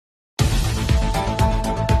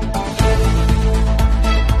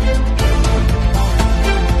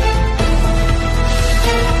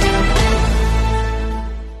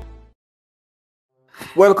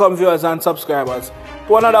Welcome viewers and subscribers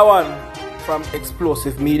to another one from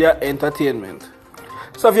Explosive Media Entertainment.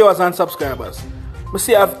 So viewers and subscribers, I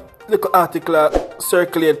see a little article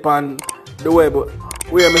circulate on the web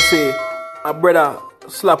where I say a brother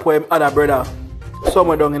slap with him other brother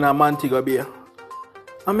somewhere down in a Montego Bay.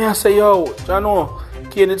 And I say, yo, you know,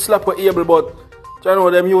 Kane did slap with Abel, but you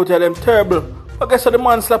know them youth them terrible. I guess the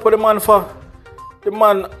man slap with the man for the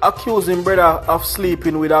man accusing brother of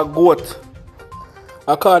sleeping with a goat.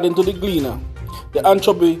 According to the Gleaner, the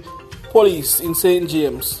Anchovy police in St.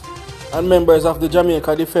 James and members of the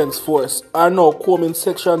Jamaica Defence Force are now combing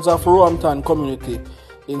sections of Roampton community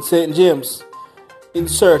in St. James in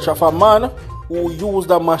search of a man who used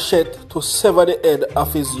a machete to sever the head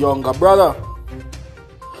of his younger brother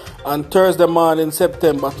on Thursday morning,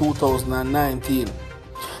 September 2019.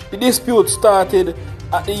 The dispute started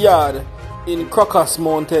at the yard in Crocus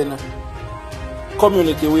Mountain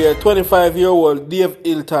community where 25-year-old Dave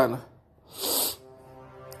Hilton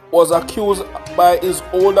was accused by his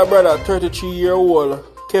older brother, 33-year-old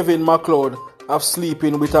Kevin McLeod, of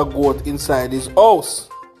sleeping with a goat inside his house.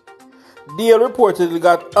 Dale reportedly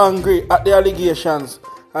got angry at the allegations,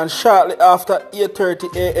 and shortly after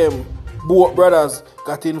 8:30 a.m., both brothers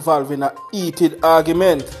got involved in a heated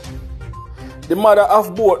argument. The mother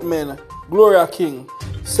of both men, Gloria King,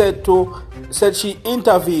 said she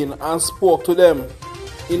intervened and spoke to them,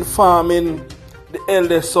 informing the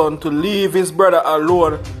eldest son to leave his brother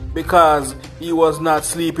alone because he was not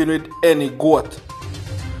sleeping with any goat.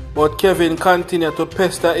 But Kevin continued to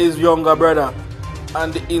pester his younger brother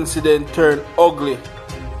and the incident turned ugly.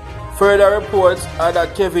 Further reports are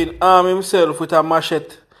that Kevin armed himself with a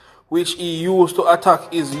machete which he used to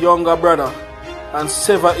attack his younger brother and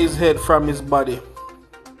sever his head from his body.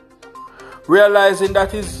 Realizing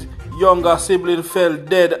that his younger sibling fell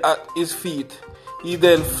dead at his feet, he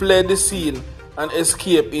then fled the scene and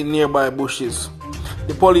escaped in nearby bushes.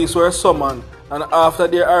 The police were summoned, and after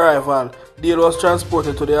their arrival, Dale was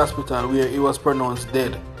transported to the hospital where he was pronounced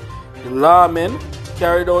dead. The lawmen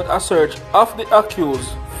carried out a search for the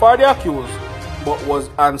accused, but was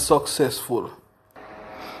unsuccessful.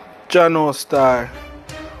 Jano Star,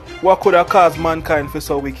 what could have caused mankind for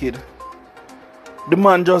so wicked? The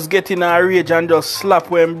man just get in a rage and just slap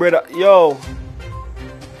him brother. Yo,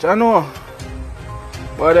 Jano,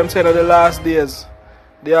 but them saying of the last days,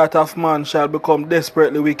 the heart of man shall become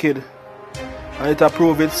desperately wicked, and it will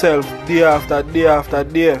prove itself day after day after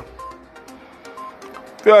day.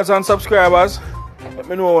 Viewers and subscribers, let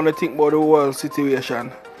me know what you think about the world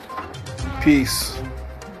situation. Peace.